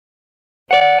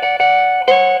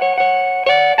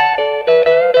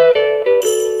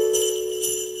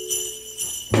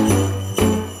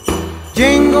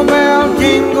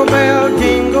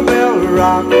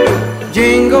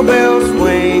Jingle bells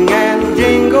swing and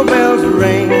jingle bells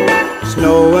ring,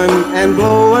 snowing and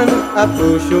blowing up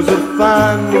bushels of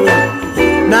fun.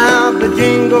 Now the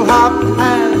jingle hop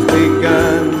has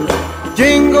begun.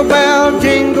 Jingle bell,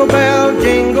 jingle bell,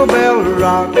 jingle bell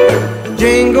rock.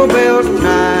 Jingle bells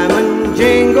chime and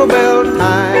jingle bell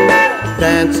time,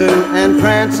 dancing and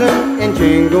prancing in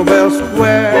Jingle Bell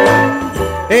Square.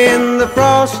 In the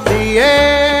frosty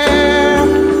air,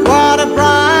 what a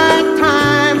bright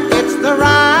time. It's the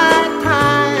right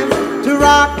time to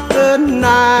rock the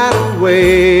night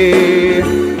away.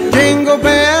 Jingle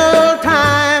bell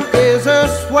time is a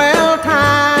swell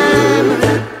time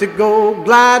to go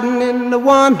gliding in the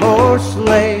one-horse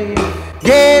sleigh.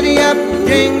 Giddy up,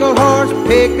 jingle horse,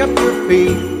 pick up your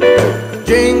feet,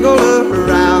 jingle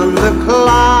around the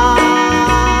clock.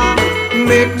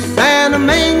 Mix and a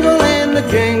mingle in the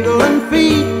jingling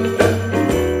feet,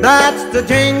 that's the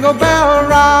Jingle Bell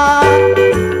Rock.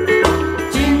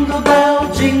 Jingle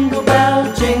bell, jingle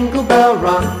bell, jingle bell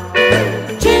rock.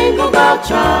 Jingle bell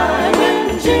chime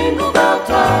and jingle bell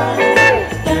time,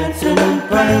 dancing and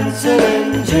prancing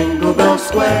in Jingle Bell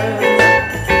Square.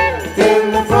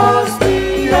 In the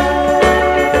frosty air,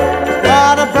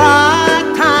 what a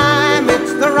bright time,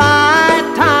 it's the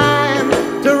right time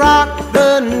to rock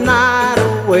the night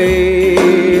away.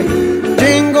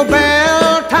 Jingle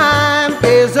bell time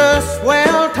is a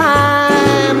swell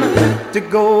time to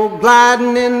go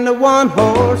gliding in the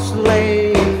one-horse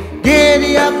sleigh.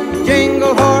 Giddy up,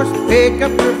 jingle horse, pick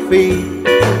up your feet,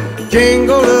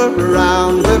 jingle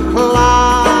around the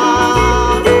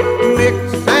clock.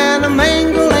 Mix and a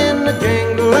mingle in the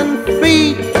jingling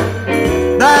feet,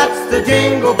 that's the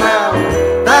jingle bell,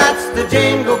 that's the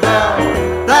jingle bell.